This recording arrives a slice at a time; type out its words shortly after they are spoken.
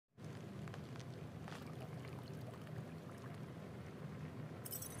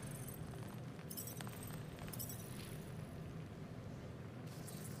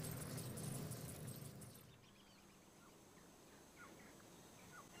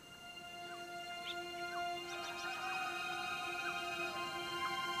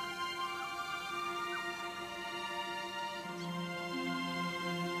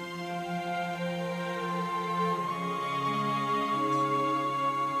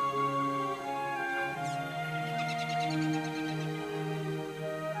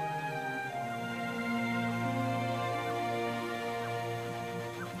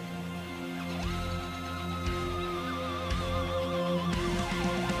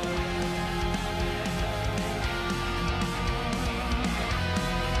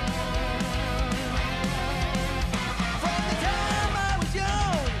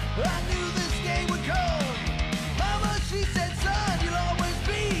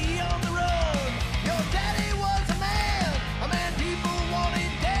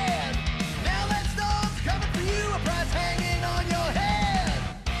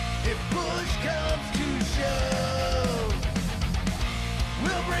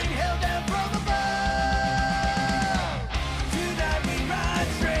We'll bring hell down from above. Tonight we ride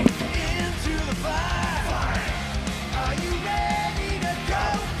straight into the fire. Are you ready to go,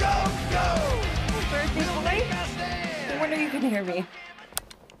 go, go? Birthday We'll boy? make our stand. When are you gonna hear me?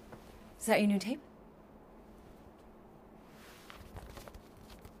 Is that your new tape?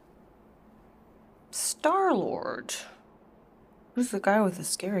 Star-Lord. Who's the guy with the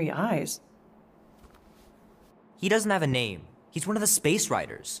scary eyes? He doesn't have a name. He's one of the Space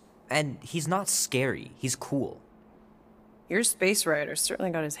Riders. And he's not scary. He's cool. Your space rider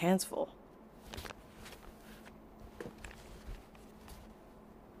certainly got his hands full.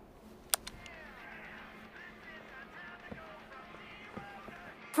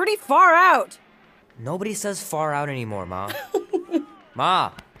 Pretty far out. Nobody says far out anymore, Ma.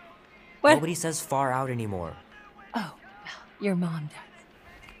 Ma! What? Nobody says far out anymore. Oh, well, your mom does.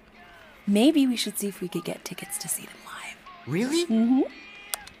 Maybe we should see if we could get tickets to see them live. Really? Mm-hmm.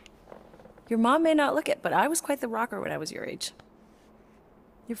 Your mom may not look it, but I was quite the rocker when I was your age.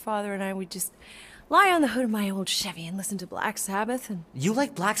 Your father and I would just lie on the hood of my old Chevy and listen to Black Sabbath and... You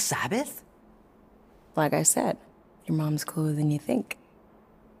like Black Sabbath? Like I said, your mom's cooler than you think.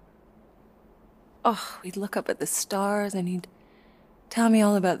 Oh, we'd look up at the stars and he'd tell me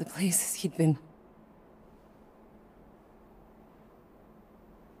all about the places he'd been.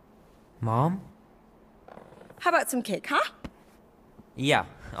 Mom? How about some cake, huh? Yeah,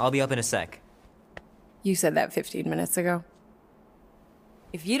 I'll be up in a sec. You said that 15 minutes ago.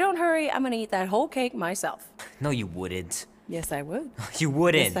 If you don't hurry, I'm gonna eat that whole cake myself. No, you wouldn't. Yes, I would. You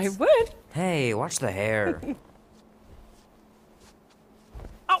wouldn't. Yes, I would. Hey, watch the hair.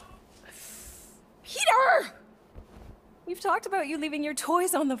 Oh! Peter! We've talked about you leaving your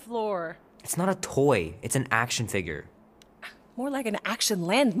toys on the floor. It's not a toy. It's an action figure. More like an action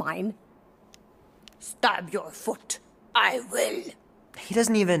landmine. Stab your foot. I will. He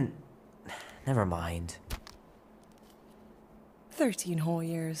doesn't even... Never mind. 13 whole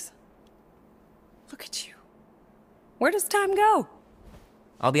years. Look at you. Where does time go?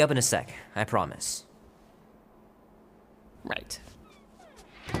 I'll be up in a sec, I promise. Right.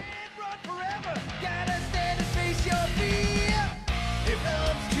 Can't run forever. Gotta stand and face your fear. It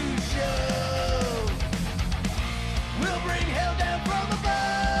comes to show. We'll bring hell down from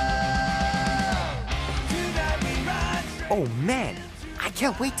above. Tonight we ride straight. Oh man, I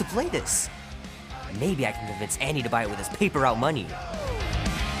can't wait to play this. Maybe I can convince Annie to buy it with his paper out money.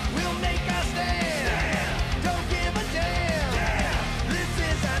 We'll make our stand. Don't give a damn. This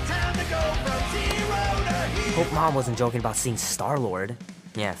is our time to go from zero to hero. Hope Mom wasn't joking about seeing Star-Lord.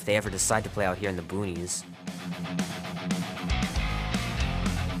 Yeah, if they ever decide to play out here in the boonies.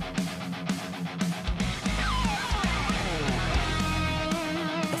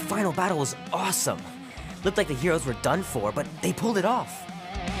 The final battle was awesome. Looked like the heroes were done for, but they pulled it off.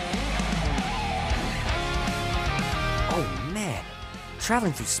 Oh man,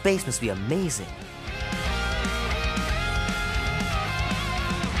 traveling through space must be amazing.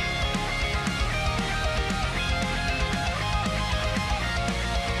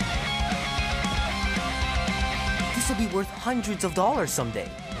 This will be worth hundreds of dollars someday.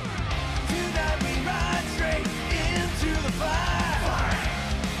 Tonight we ride straight into the fire.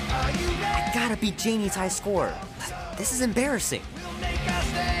 Are you ready? I gotta beat Janie's high score. This is embarrassing. We'll make our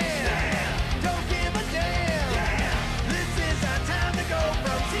stand. Don't give a damn. This is our time to go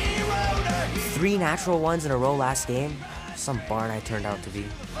from zero to hero. 3 natural ones in a row last game. Some barn I turned out to be.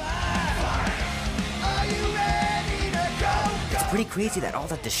 Are you ready to go? It's pretty crazy that all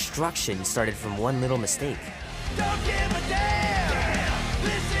that destruction started from one little mistake. Don't give a damn.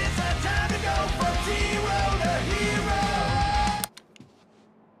 This is our time to go from zero to hero.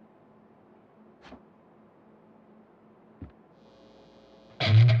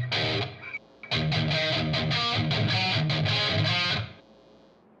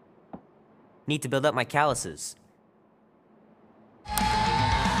 Need to build up my calluses.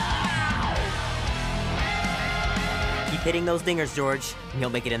 Keep hitting those dingers, George. You'll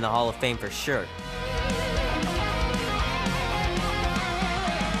make it in the Hall of Fame for sure.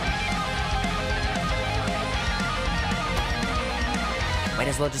 Might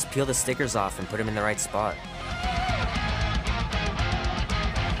as well just peel the stickers off and put them in the right spot.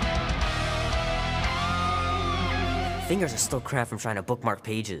 Fingers are still cramped from trying to bookmark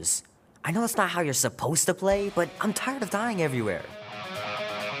pages. I know that's not how you're supposed to play, but I'm tired of dying everywhere.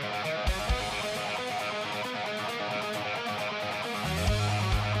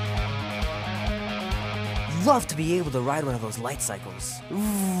 Love to be able to ride one of those light cycles.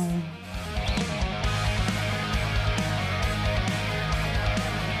 Ooh.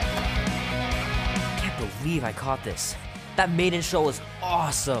 Can't believe I caught this. That maiden show was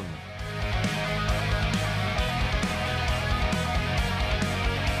awesome.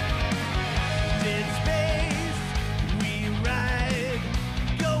 In space, we ride,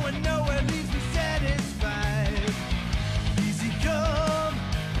 going nowhere leaves me satisfied. Easy come,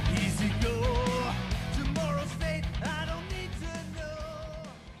 easy go. Tomorrow's fate, I don't need to know.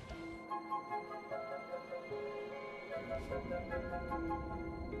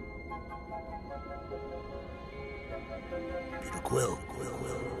 Peter Quill.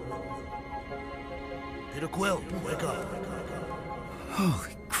 Peter Quill, wake up.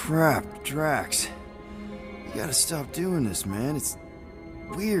 Holy crap, Drax. You gotta stop doing this, man. It's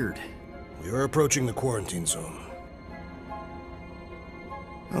weird. We are approaching the quarantine zone.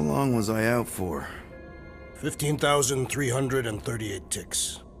 How long was I out for? 15,338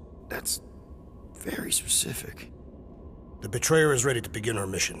 ticks. That's very specific. The betrayer is ready to begin her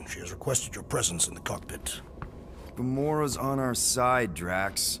mission. She has requested your presence in the cockpit. Gamora's on our side,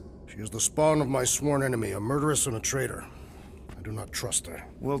 Drax. She is the spawn of my sworn enemy, a murderess and a traitor. I do not trust her.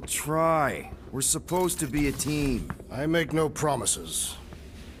 Well, try. We're supposed to be a team. I make no promises.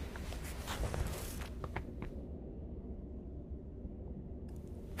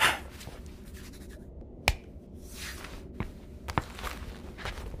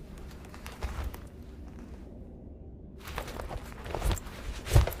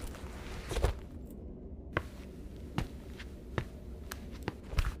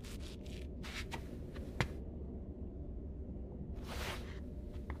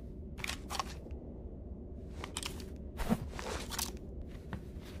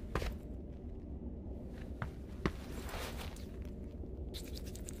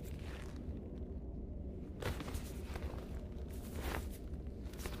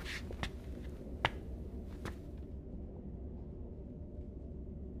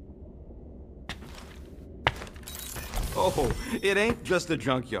 Oh, it ain't just a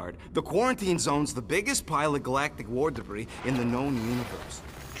junkyard. The quarantine zone's the biggest pile of galactic war debris in the known universe.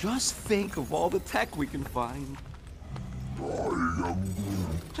 Just think of all the tech we can find.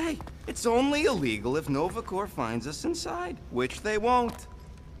 Hey, it's only illegal if Nova Corps finds us inside, which they won't.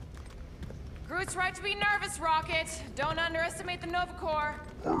 Groot's right to be nervous, Rocket. Don't underestimate the Nova Corps.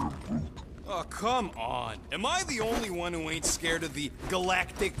 Oh, come on. Am I the only one who ain't scared of the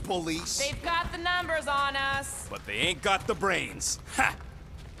galactic police? They've got the numbers on us. But they ain't got the brains. Ha!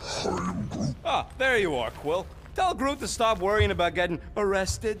 Ah, there you are, Quill. Tell Groot to stop worrying about getting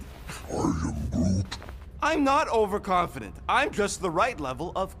arrested. I'm not overconfident. I'm just the right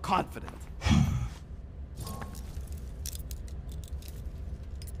level of confident.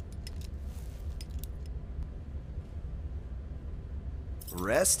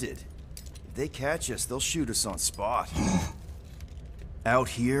 Arrested? If they catch us, they'll shoot us on spot. Out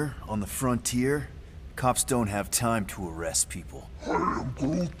here, on the frontier, cops don't have time to arrest people.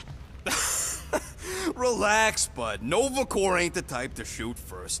 Relax, bud. Nova Corps ain't the type to shoot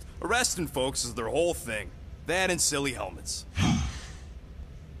first. Arresting folks is their whole thing. That and silly helmets.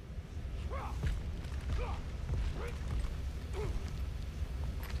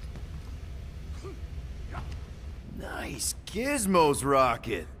 Nice gizmos,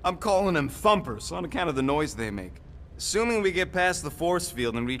 Rocket. I'm calling them thumpers on account of the noise they make. Assuming we get past the force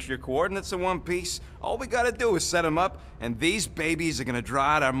field and reach your coordinates in one piece, all we gotta do is set them up, and these babies are gonna draw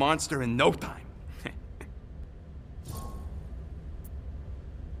out our monster in no time.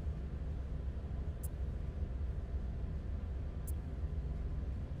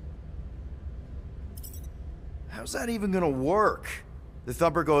 How's that even gonna work? The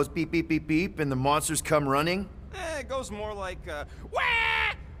thumper goes beep, beep, beep, beep, and the monsters come running? It goes more like, wah!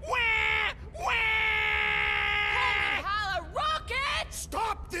 Wah! Wah! Holla, Rocket!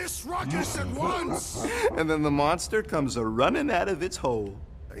 Stop this ruckus at once! And then the monster comes a-running out of its hole.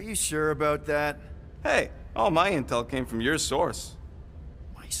 Are you sure about that? Hey, all my intel came from your source.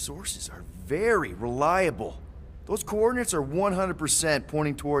 My sources are very reliable. Those coordinates are 100%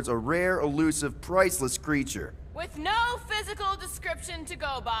 pointing towards a rare, elusive, priceless creature. With no physical description to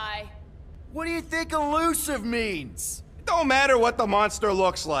go by. What do you think elusive means? It don't matter what the monster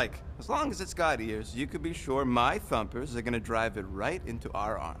looks like. As long as it's got ears, you can be sure my thumpers are gonna drive it right into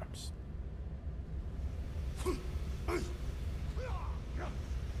our arms.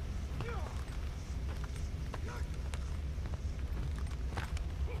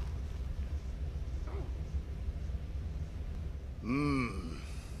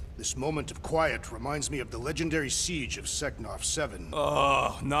 This moment of quiet reminds me of the legendary siege of Seknarf 7.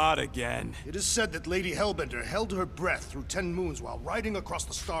 Oh, not again. It is said that Lady Hellbender held her breath through 10 moons while riding across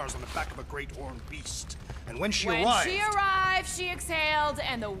the stars on the back of a great horned beast. And when she arrived... She exhaled,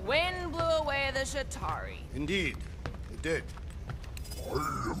 and the wind blew away the Shatari. Indeed. it did.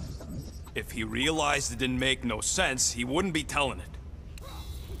 If he realized it didn't make no sense, he wouldn't be telling it.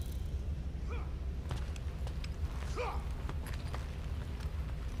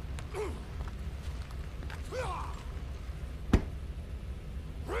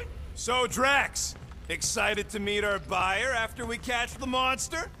 So, Drax, excited to meet our buyer after we catch the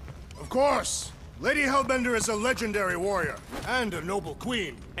monster? Of course. Lady Hellbender is a legendary warrior, and a noble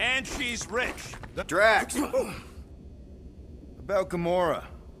queen. And she's rich. Drax! About Gamora.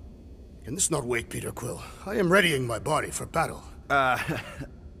 Can this not wait, Peter Quill? I am readying my body for battle.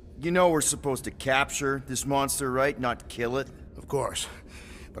 You know we're supposed to capture this monster, right? Not kill it? Of course.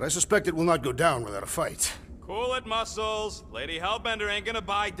 But I suspect it will not go down without a fight. Cool it, Muscles. Lady Hellbender ain't gonna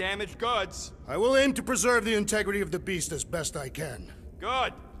buy damaged goods. I will aim to preserve the integrity of the beast as best I can.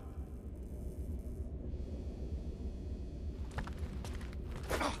 Good.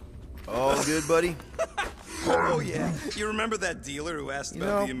 All good, buddy? Oh, yeah. You remember that dealer who asked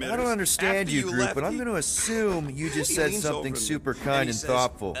about the emitters? I don't understand After you, Groot, left, but I'm going to assume you just he said leans something over me, super and kind he and says,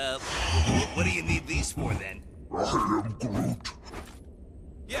 thoughtful. What do you need these for, then? I am Groot.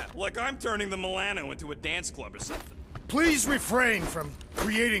 Yeah, like I'm turning the Milano into a dance club or something. Please refrain from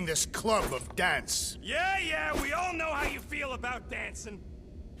creating this club of dance. Yeah, we all know how you feel about dancing.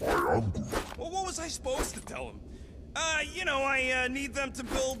 I am Groot. Well, what was I supposed to tell him? I need them to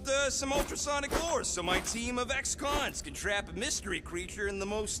build some ultrasonic lures so my team of ex-cons can trap a mystery creature in the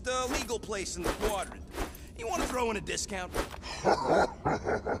most legal place in the quadrant. You want to throw in a discount?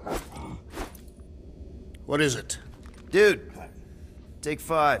 What is it? Dude, take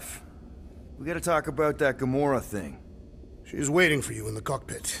 5. We got to talk about that Gamora thing. She's waiting for you in the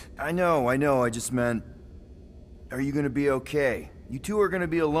cockpit. I know, I just meant... Are you going to be okay? You two are going to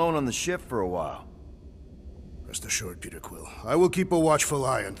be alone on the ship for a while. Rest assured, Peter Quill. I will keep a watchful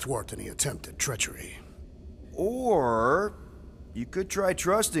eye and thwart any attempt at treachery. Or... you could try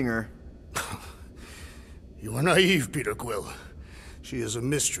trusting her. You are naive, Peter Quill. She is a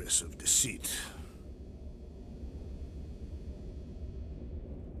mistress of deceit.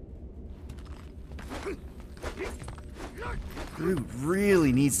 Groot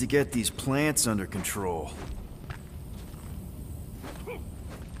really needs to get these plants under control.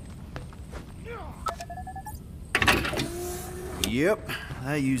 Yep,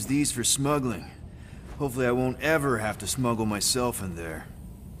 I use these for smuggling. Hopefully I won't ever have to smuggle myself in there.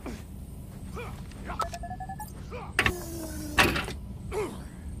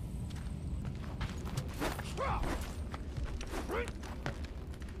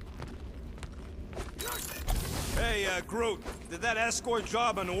 Hey, Groot, did that escort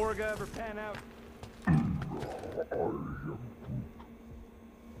job on Orga ever pan out?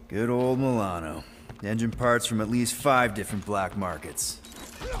 Good old Milano. Engine parts from at least 5 different black markets.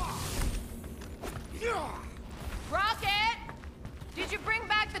 Rocket! Did you bring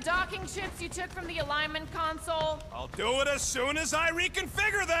back the docking chips you took from the alignment console? I'll do it as soon as I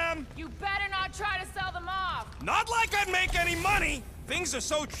reconfigure them! You better not try to sell them off! Not like I'd make any money! Things are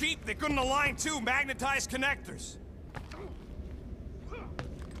so cheap they couldn't align 2 magnetized connectors.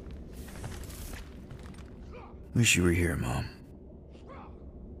 Wish you were here, Mom.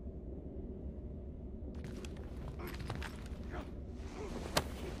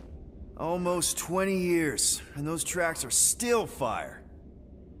 Almost 20 years, and those tracks are still fire.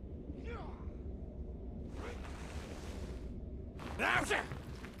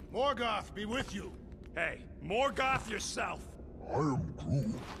 Morgoth be with you. Hey, Morgoth yourself. I am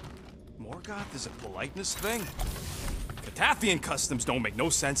Groot. Morgoth is a politeness thing? Catathian customs don't make no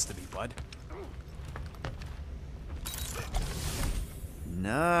sense to me, bud.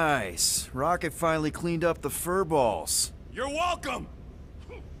 Nice. Rocket finally cleaned up the fur balls. You're welcome!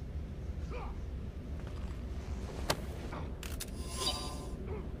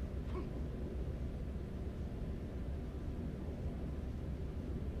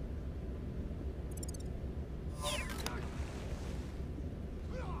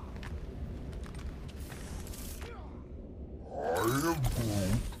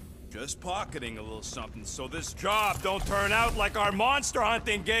 Just pocketing a little something so this job don't turn out like our monster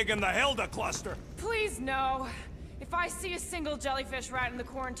hunting gig in the Hilda cluster. Please, no. If I see a single jellyfish rat in the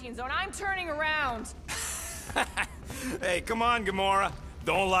quarantine zone, I'm turning around. Hey, come on, Gamora.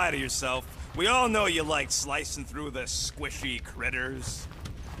 Don't lie to yourself. We all know you like slicing through the squishy critters.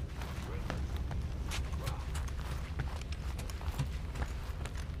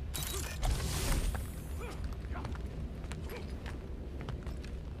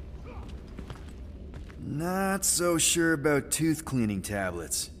 Not so sure about tooth cleaning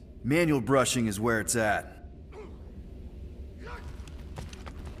tablets. Manual brushing is where it's at.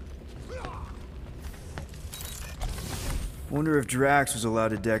 Wonder if Drax was allowed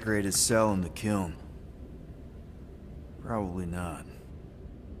to decorate his cell in the kiln. Probably not.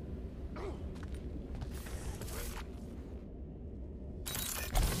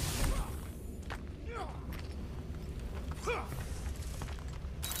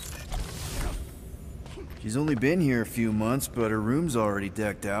 She's only been here a few months, but her room's already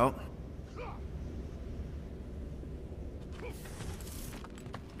decked out.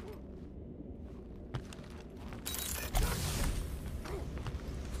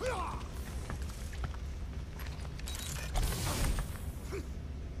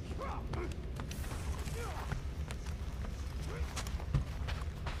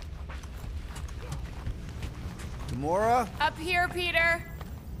 Gamora? Up here, Peter.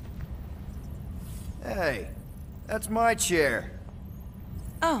 Hey, that's my chair.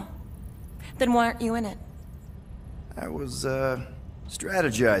 Oh. Then why aren't you in it? I was,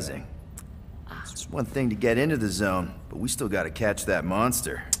 strategizing. It's one thing to get into the zone, but we still gotta catch that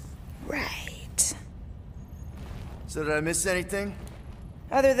monster. Right. So did I miss anything?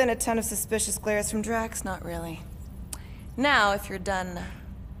 Other than a ton of suspicious glares from Drax, not really. Now, if you're done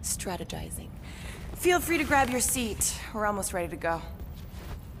strategizing, feel free to grab your seat. We're almost ready to go.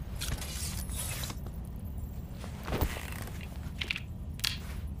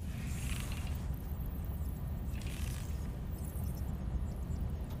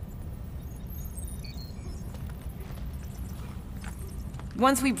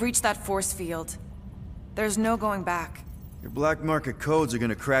 Once we breach that force field, there's no going back. Your black market codes are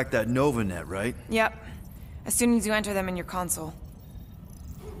gonna crack that Nova net, right? Yep. As soon as you enter them in your console.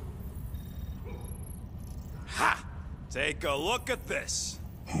 Ha! Take a look at this.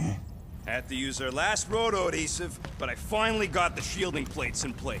 Had to use our last roto adhesive, but I finally got the shielding plates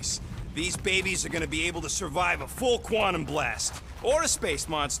in place. These babies are gonna be able to survive a full quantum blast. Or a space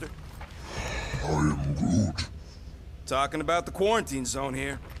monster. I am Groot. Talking about the quarantine zone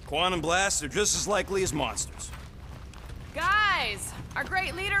here. Quantum blasts are just as likely as monsters. Guys, our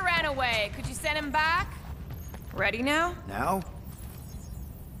great leader ran away. Could you send him back? Ready now? Now?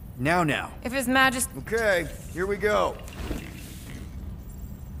 Now. If His Majesty... Okay, here we go.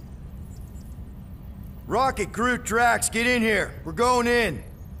 Rocket, Groot, Drax, get in here. We're going in.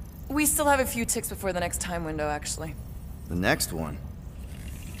 We still have a few ticks before the next time window, actually. The next one?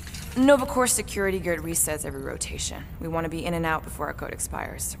 Nova Corps security grid resets every rotation. We want to be in and out before our code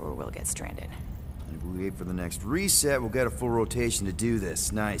expires, or we'll get stranded. And if we wait for the next reset, we'll get a full rotation to do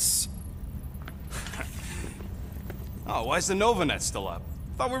this. Nice. Oh, why's the Nova net still up?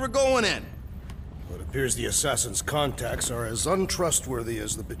 Thought we were going in. Well, it appears the assassin's contacts are as untrustworthy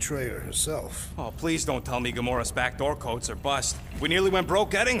as the betrayer herself. Oh, please don't tell me Gamora's backdoor codes are bust. We nearly went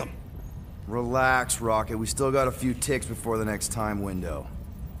broke getting them. Relax, Rocket. We still got a few ticks before the next time window.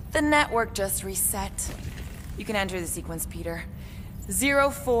 The network just reset. You can enter the sequence, Peter.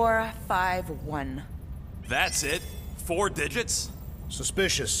 0451. That's it? 4 digits?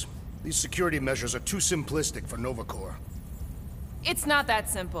 Suspicious. These security measures are too simplistic for Nova Corps. It's not that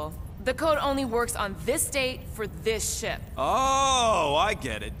simple. The code only works on this date for this ship. Oh, I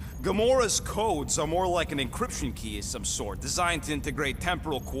get it. Gamora's codes are more like an encryption key of some sort, designed to integrate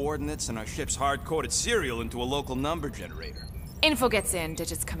temporal coordinates and our ship's hard-coded serial into a local number generator. Info gets in,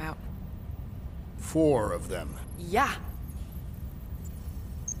 digits come out. 4 of them. Yeah.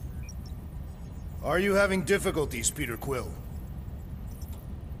 Are you having difficulties, Peter Quill?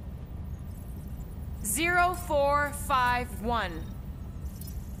 0451.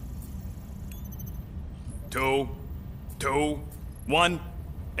 2, 2, 1,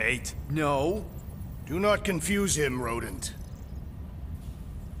 8. No. Do not confuse him, rodent.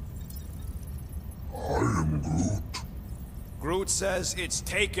 I am Groot. Groot says it's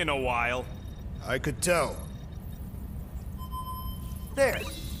taken a while. I could tell. There.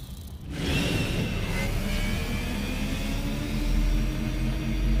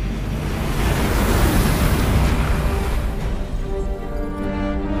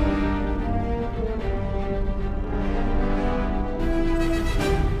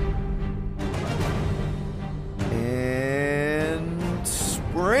 And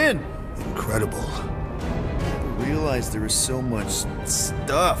we're in. Incredible. There was so much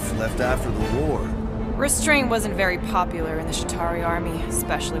stuff left after the war. Restraint wasn't very popular in the Chitauri army,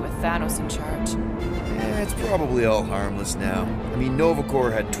 especially with Thanos in charge. It's probably all harmless now. I mean, Nova Corps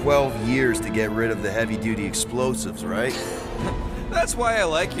had 12 years to get rid of the heavy-duty explosives, right? That's why I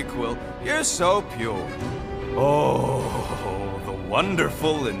like you, Quill. You're so pure. Oh, the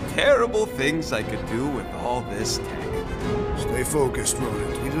wonderful and terrible things I could do with all this tech. Stay focused,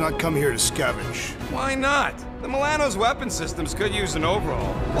 rodent. We did not come here to scavenge. Why not? The Milano's weapon systems could use an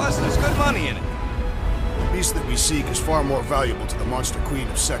overhaul. Plus, there's good money in it. beast that we seek is far more valuable to the Monster Queen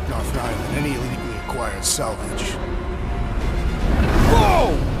of Seknarf 9 than any illegally acquired salvage.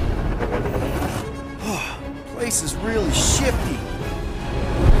 Whoa! Place is really shifty.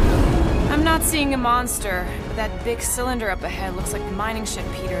 I'm not seeing a monster, but that big cylinder up ahead looks like the mining ship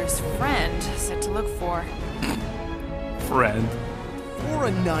Peter's friend said to look for. Friend. For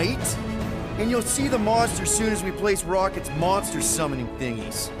a night? And you'll see the monster soon as we place Rocket's monster summoning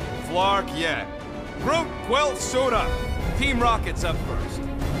thingies. Flark, yeah. Groot, Quill, suit up. Team Rocket's up first.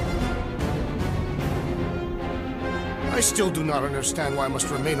 I still do not understand why I must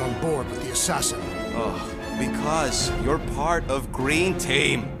remain on board with the assassin. Oh, because you're part of Green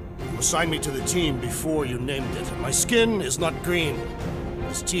Team. You assigned me to the team before you named it. My skin is not green.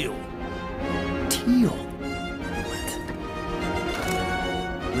 It's teal. Teal?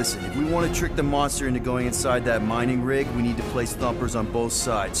 Listen, if we want to trick the monster into going inside that mining rig, we need to place thumpers on both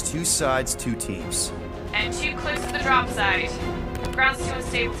sides. 2 sides, 2 teams. And 2 clips to the drop side. Ground's too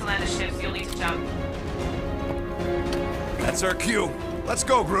unstable to land the ship, so you'll need to jump. That's our cue. Let's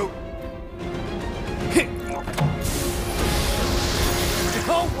go, Groot.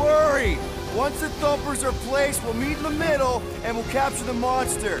 Don't worry! Once the thumpers are placed, we'll meet in the middle, and we'll capture the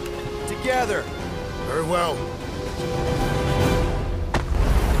monster. Together. Very well.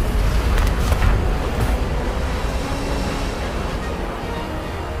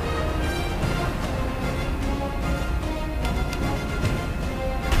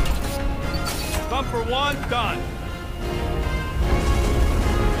 Thumper 1, done.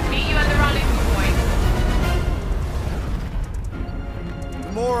 Meet you at the rendezvous point.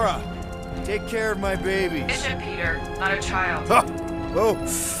 Gamora, take care of my babies. Bishop Peter, not a child. Ha! Oh,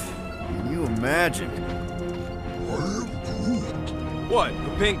 can you imagine? What,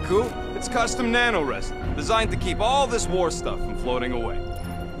 the pink coupe? It's custom nano resin, designed to keep all this war stuff from floating away.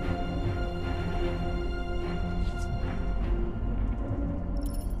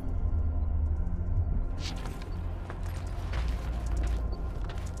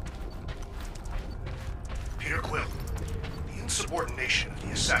 Peter Quill, the insubordination of the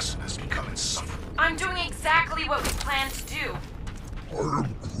assassin has become insufferable. I'm doing exactly what we planned to do.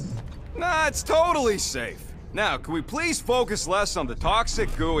 Nah, it's totally safe. Now, can we please focus less on the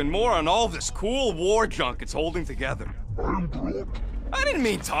toxic goo and more on all this cool war junk it's holding together? I didn't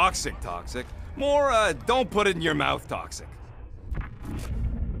mean toxic. More, don't put it in your mouth toxic.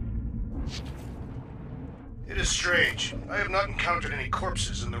 It is strange. I have not encountered any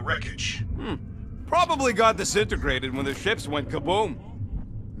corpses in the wreckage. Probably got disintegrated when the ships went kaboom.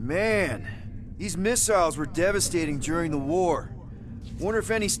 Man, these missiles were devastating during the war. Wonder if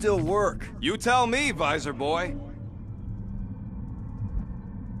any still work. You tell me, Visor Boy.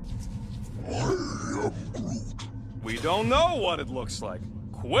 I am Groot. We don't know what it looks like.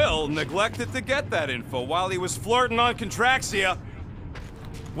 Quill neglected to get that info while he was flirting on Contraxia.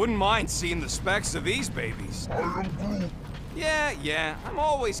 Wouldn't mind seeing the specs of these babies. I am Groot. Yeah, I'm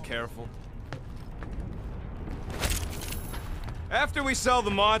always careful. After we sell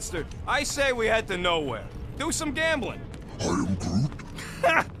the monster, I say we head to nowhere. Do some gambling. I am Groot.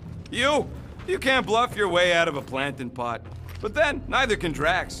 You can't bluff your way out of a plantain pot. But then, neither can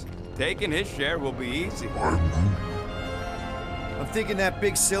Drax. Taking his share will be easy. I'm thinking that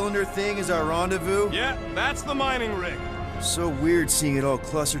big cylinder thing is our rendezvous. Yeah, that's the mining rig. So weird seeing it all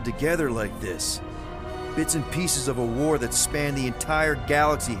clustered together like this. Bits and pieces of a war that spanned the entire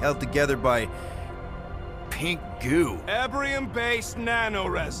galaxy held together by pink goo. Ebrium-based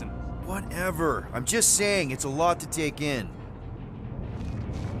nanoresin. Whatever. I'm just saying, it's a lot to take in.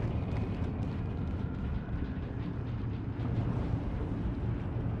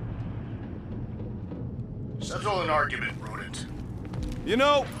 Settle an argument, rodent. You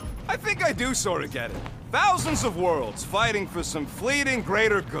know, I think I do sort of get it. Thousands of worlds fighting for some fleeting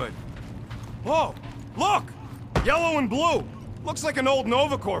greater good. Whoa, look! Yellow and blue. Looks like an old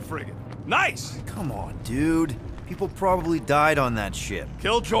Nova Corps frigate. Nice! Come on, dude. People probably died on that ship.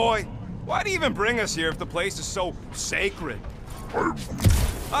 Killjoy, why do you even bring us here if the place is so sacred?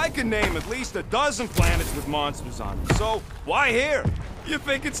 I can name at least a dozen planets with monsters on them, so why here? You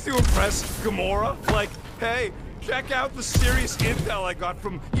think it's to impress Gamora? Like, hey, check out the serious intel I got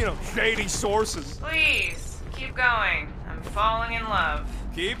from, shady sources. Please, keep going. I'm falling in love.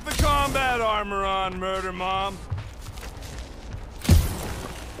 Keep the combat armor on, Murder Mom.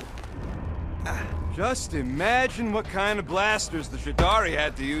 Just imagine what kind of blasters the Shadari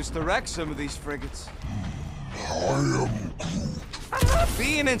had to use to wreck some of these frigates. I'm not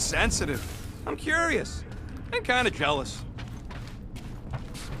being insensitive. I'm curious and kind of jealous.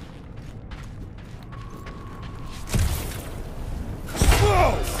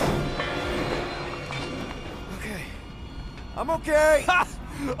 Whoa! I'm okay. Ha!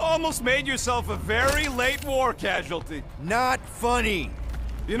 Almost made yourself a very late war casualty. Not funny.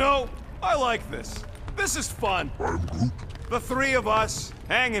 You know, I like this. This is fun. I'm Groot. The three of us,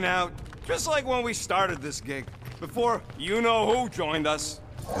 hanging out, just like when we started this gig, before you-know-who joined us.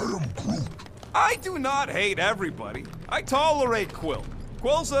 I am Groot. I do not hate everybody. I tolerate Quill.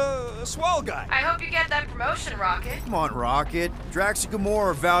 Quill's a swell guy. I hope you get that promotion, Rocket. Come on, Rocket. Drax and Gamora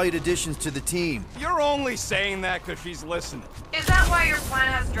are valued additions to the team. You're only saying that because she's listening. Is that why your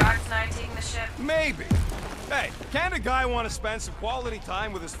plan has Drax and I taking the ship? Maybe. Hey, can't a guy want to spend some quality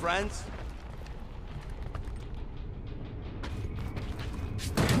time with his friends?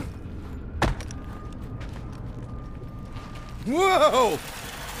 Whoa!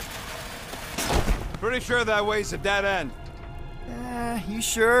 Pretty sure that way's a dead end. You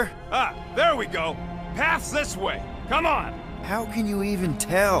sure? Ah, there we go. Path's this way. Come on. How can you even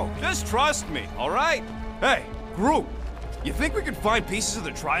tell? Just trust me, all right? Hey, Groot, you think we could find pieces of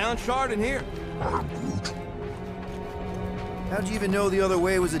the Tryon shard in here? I'm Groot. How'd you even know the other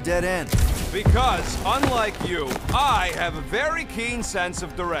way was a dead end? Because, unlike you, I have a very keen sense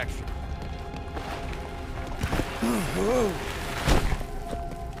of direction.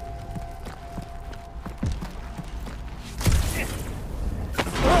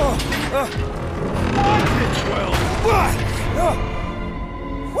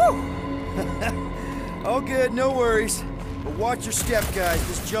 All good, no worries. But watch your step, guys.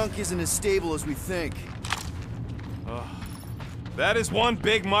 This junk isn't as stable as we think. That is one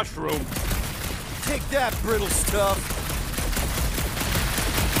big mushroom. Take that, brittle stuff.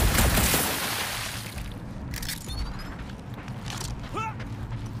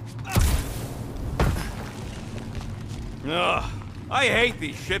 Ugh, I hate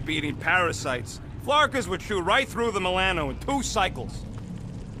these ship-eating parasites. Flarkas would chew right through the Milano in 2 cycles.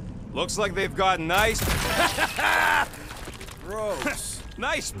 Looks like they've got nice... Gross.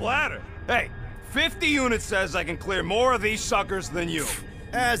 Nice splatter. Hey, 50 units says I can clear more of these suckers than you.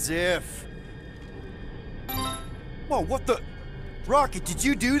 As if. Whoa, what the... Rocket, did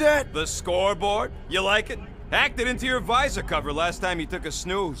you do that? The scoreboard? You like it? Hacked it into your visor cover last time you took a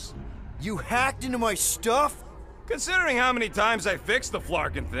snooze. You hacked into my stuff? Considering how many times I fixed the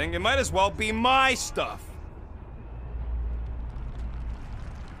Flarkin thing, it might as well be my stuff.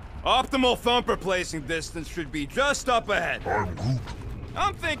 Optimal thumper placing distance should be just up ahead. I'm Groot.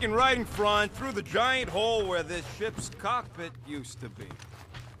 I'm thinking right in front, through the giant hole where this ship's cockpit used to be.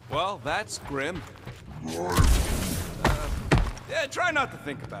 Well, that's grim. Yeah, try not to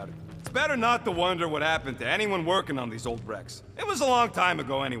think about it. It's better not to wonder what happened to anyone working on these old wrecks. It was a long time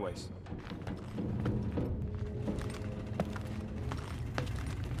ago anyways.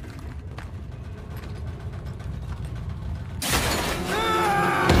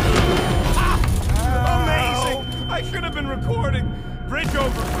 I should have been recording. Bridge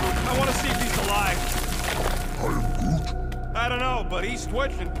over, Groot. I want to see if he's alive. I'm Groot. I don't know, but he's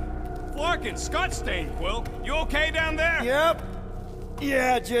twitching. Flarkin, Scott stain, Quill. You okay down there? Yep.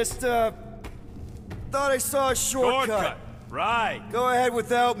 Yeah, just, thought I saw a shortcut. Right. Go ahead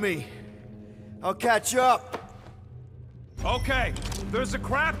without me. I'll catch up. Okay. There's a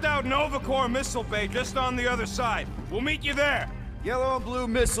crapped-out Nova Corps missile bay just on the other side. We'll meet you there. Yellow and blue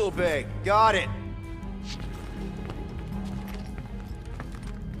missile bay. Got it.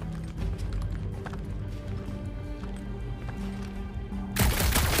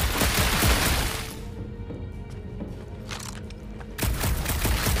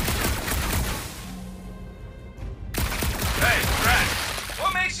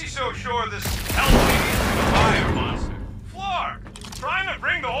 So sure this hell lady is a fire monster. Flark, trying to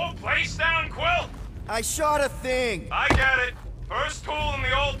bring the whole place down, Quill? I shot a thing. I get it. First tool in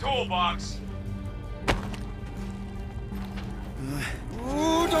the old toolbox.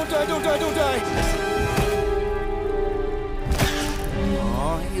 Ooh, don't die, don't die, don't die!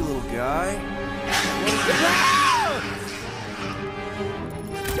 Aw, hey, little guy.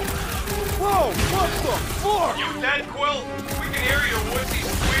 Whoa, what the fuck? You dead, Quill? We can hear your woodsy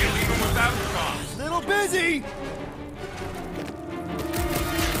squeal even without the comms. Little busy!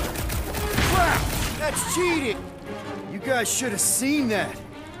 Crap! That's cheating! You guys should have seen that.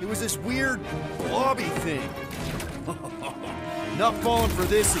 It was this weird, blobby thing. Not falling for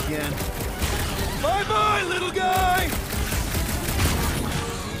this again. Bye-bye, little guy!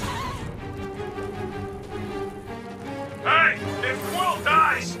 Hey, if Quill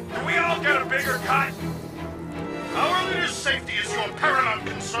dies, do we all get a bigger cut? Our leader's safety is your paramount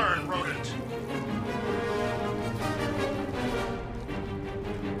concern, Rodent.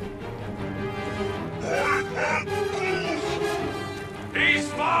 He's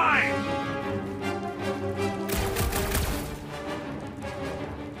fine!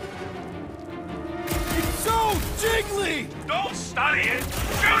 tingly! Don't study it!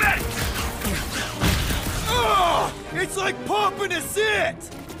 Shoot it! Oh, it's like pumping a zit!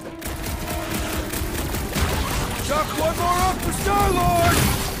 Chuck one more up for Star-Lord!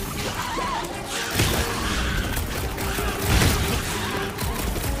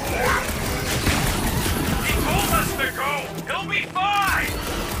 He told us to go! He'll be fine!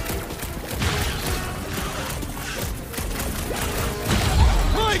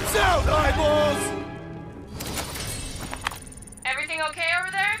 Lights out, eyeballs! Everything okay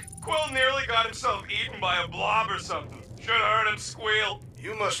over there? Quill nearly got himself eaten by a blob or something. Should've heard him squeal.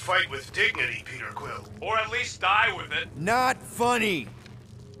 You must fight with dignity, Peter Quill. Or at least die with it. Not funny!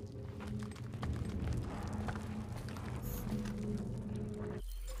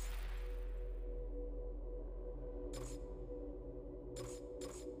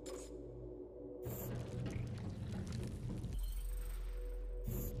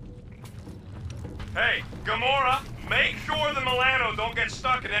 Hey, Gamora, make sure the Milano don't get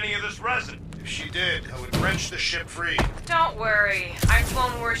stuck in any of this resin. If she did, I would wrench the ship free. Don't worry. I've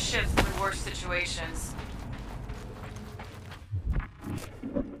flown worse ships through worse situations.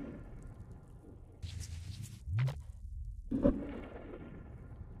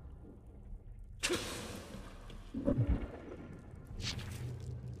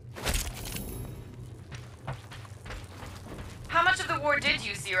 How much of the war did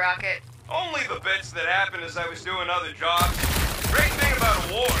you see, Rocket? Only the bits that happened as I was doing other jobs. Great thing about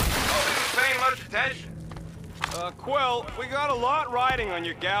a war, nobody was paying much attention. Quill, we got a lot riding on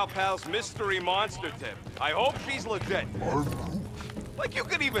your gal pal's mystery monster tip. I hope she's legit. Like, you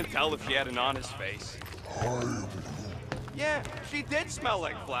could even tell if she had an honest face. Yeah, she did smell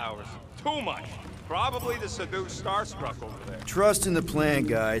like flowers. Too much. Probably to seduce Starstruck over there. Trust in the plan,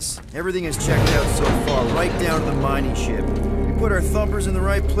 guys. Everything is checked out so far, right down to the mining ship. We put our thumpers in the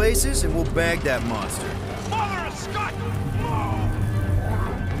right places, and we'll bag that monster. Mother of Scott!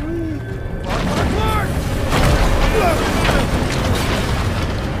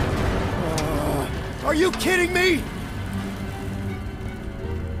 Are you kidding me?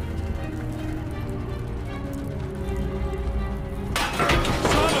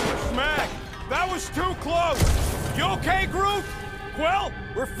 Son of a smack! That was too close! You okay, Groot? Quill?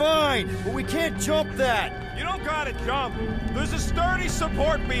 We're fine, but we can't jump that. You don't gotta jump. There's a sturdy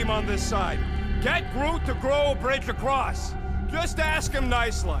support beam on this side. Get Groot to grow a bridge across. Just ask him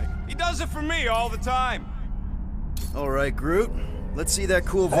nice-like. He does it for me all the time. All right, Groot. Let's see that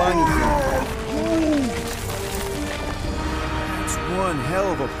cool vine you can. It's one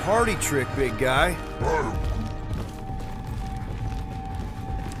hell of a party trick, big guy.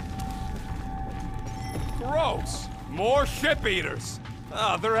 Gross. More ship eaters.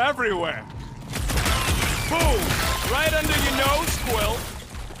 Ah, they're everywhere. Boom! Right under your nose, Quill.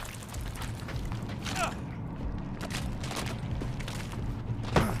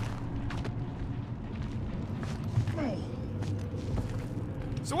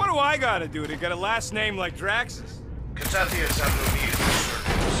 So what do I gotta do to get a last name like Drax's? Katathians have no need for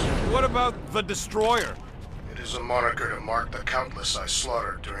circles. What about the Destroyer? It is a moniker to mark the countless I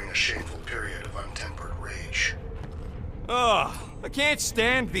slaughtered during a shameful period of untempered rage. Ugh, I can't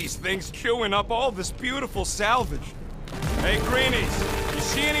stand these things chewing up all this beautiful salvage. Hey, Greenies, you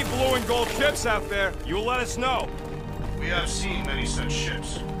see any blue and gold ships out there, you'll let us know. We have seen many such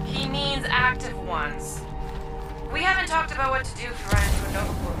ships. He means active ones. We haven't talked about what to do if we run into a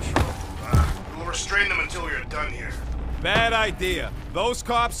Nova Corps patrol. We'll restrain them until we are done here. Bad idea. Those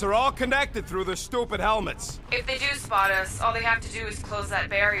cops are all connected through their stupid helmets. If they do spot us, all they have to do is close that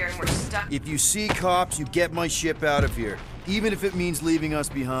barrier and we're stuck. If you see cops, you get my ship out of here, even if it means leaving us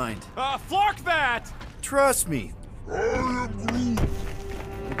behind. Flark that! Trust me.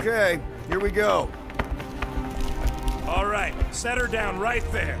 Okay, here we go. All right, set her down right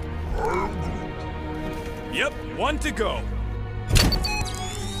there. Yep, one to go.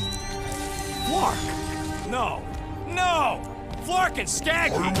 Flark! No. No! Flark and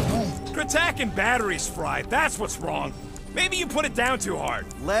Skaggy! Kratak and batteries fried, that's what's wrong. Maybe you put it down too hard.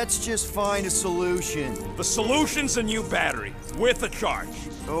 Let's just find a solution. The solution's a new battery, with a charge.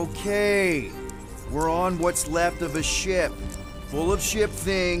 Okay. We're on what's left of a ship. Full of ship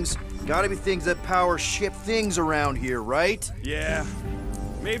things. Gotta be things that power ship things around here, right? Yeah.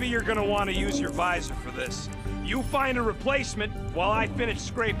 Maybe you're gonna want to use your visor for this. You find a replacement while I finish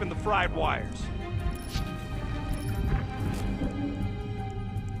scraping the fried wires.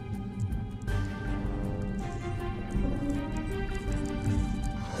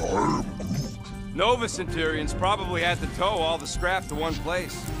 Nova Centurions probably had to tow all the scrap to one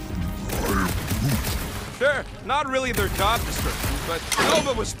place. Sure, not really their job description, but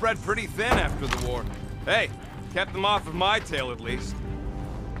Nova was spread pretty thin after the war. Hey, Kept them off of my tail, at least.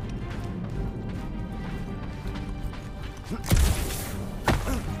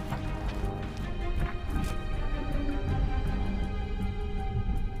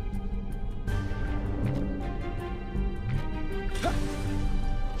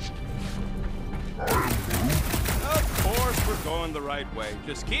 Of course we're going the right way.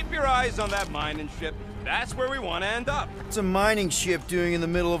 Just keep your eyes on that mining ship. That's where we want to end up. What's a mining ship doing in the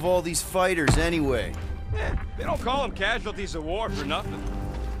middle of all these fighters anyway? They don't call them casualties of war for nothing.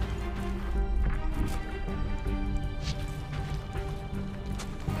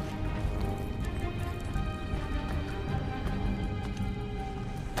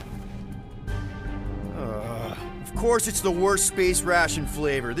 Of course it's the worst space ration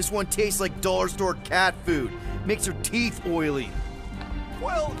flavor. This one tastes like dollar store cat food. Makes your teeth oily.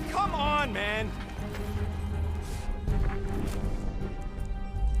 Well, come on, man.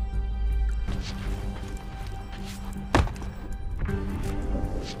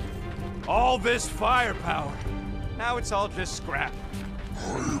 All this firepower. Now it's all just scrap.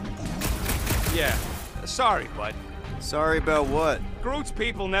 Yeah, sorry, bud. Sorry about what? Groot's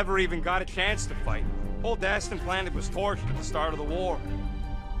people never even got a chance to fight. Whole Daston planet was torched at the start of the war.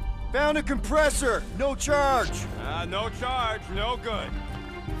 Found a compressor! No charge! No charge, no good.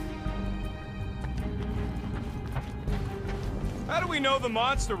 How do we know the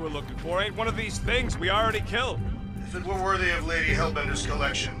monster we're looking for ain't one of these things we already killed? If it were worthy of Lady Hellbender's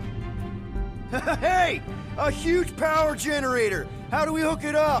collection. Hey! A huge power generator! How do we hook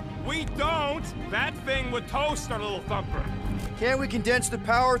it up? We don't! That thing would toast our little thumper. Can't we condense the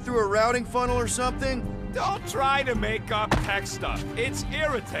power through a routing funnel or something? Don't try to make up tech stuff. It's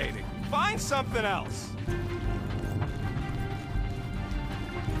irritating. Find something else.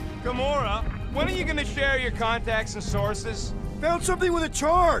 Gamora, when are you gonna share your contacts and sources? Found something with a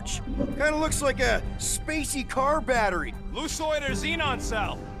charge! Kinda looks like a spacey car battery. Lucioid or xenon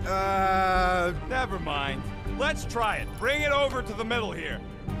cell? Never mind. Let's try it. Bring it over to the middle here.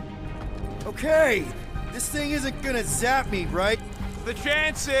 Okay. This thing isn't gonna zap me, right? The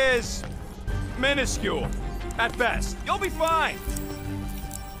chance is minuscule. At best. You'll be fine.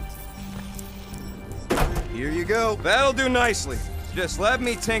 Here you go. That'll do nicely. Just let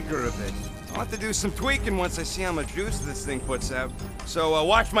me tinker a bit. I'll have to do some tweaking once I see how much juice this thing puts out. So,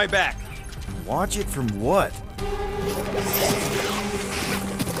 watch my back. Watch it from what?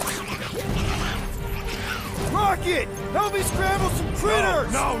 Rocket! Help me scramble some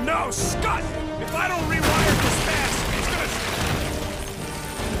critters! No, Scott! If I don't rewire this fast, it's gonna...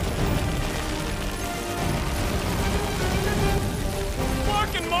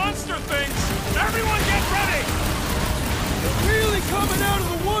 Fucking monster things! Everyone get ready! They're really coming out of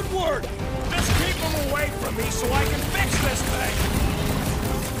the woodwork! Just keep them away from me so I can fix this thing!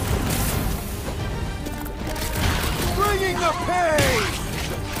 Bringing the pain!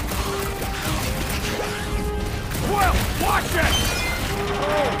 Well, watch it!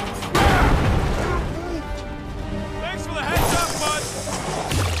 Thanks for the heads up, bud!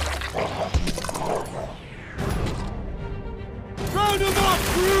 Round him up,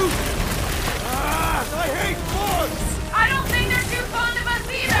 Groot! I hate bugs! I don't think they're too fond of us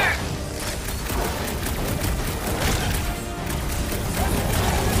either!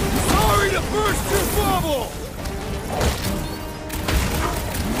 Sorry to burst your bubble!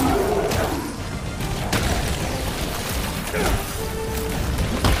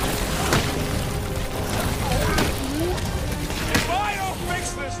 If I don't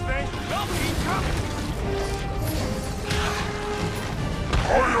fix this thing, they'll keep coming!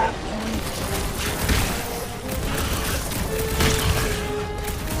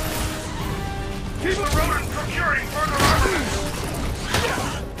 Keep the rodent procuring further armaments!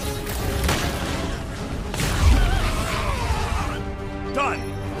 Done.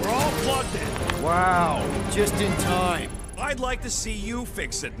 We're all plugged in. Wow, just in time. I'd like to see you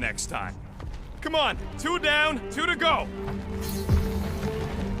fix it next time. Come on, 2 down, 2 to go.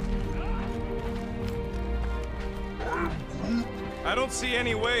 I don't see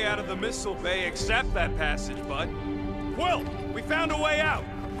any way out of the missile bay except that passage, bud. Quill, we found a way out.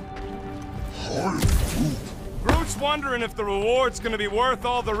 Groot's wondering if the reward's gonna be worth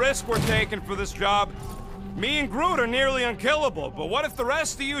all the risk we're taking for this job. Me and Groot are nearly unkillable, but what if the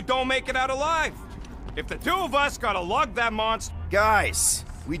rest of you don't make it out alive? If the 2 of us gotta lug that monster... Guys,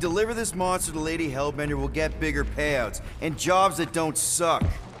 we deliver this monster to Lady Hellbender, we'll get bigger payouts, and jobs that don't suck.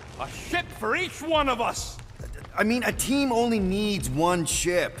 A ship for each one of us! I mean, a team only needs 1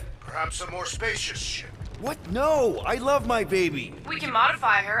 ship. Perhaps a more spacious ship. What? No! I love my baby! We can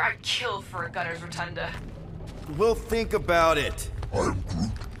modify her. I'd kill for a gunner's rotunda. We'll think about it. I'm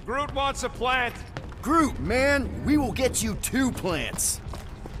Groot. Groot wants a plant. Groot, man, we will get you 2 plants.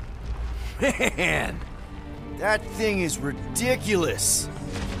 Man, that thing is ridiculous.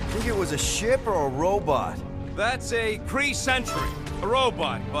 Think it was a ship or a robot? That's a Kree Sentry, a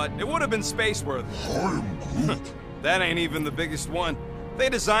robot, but it would have been space-worthy. That ain't even the biggest one. They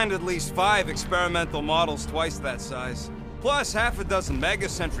designed at least 5 experimental models twice that size. Plus half a dozen Mega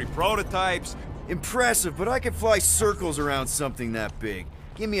Sentry prototypes. Impressive, but I could fly circles around something that big.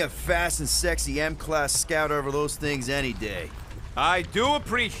 Give me a fast and sexy M-Class Scout over those things any day. I do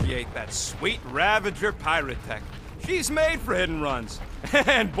appreciate that sweet Ravager pirate tech. She's made for hit and runs.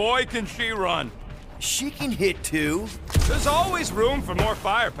 And boy, can she run. She can hit too. There's always room for more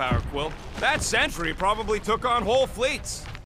firepower, Quill. That Sentry probably took on whole fleets.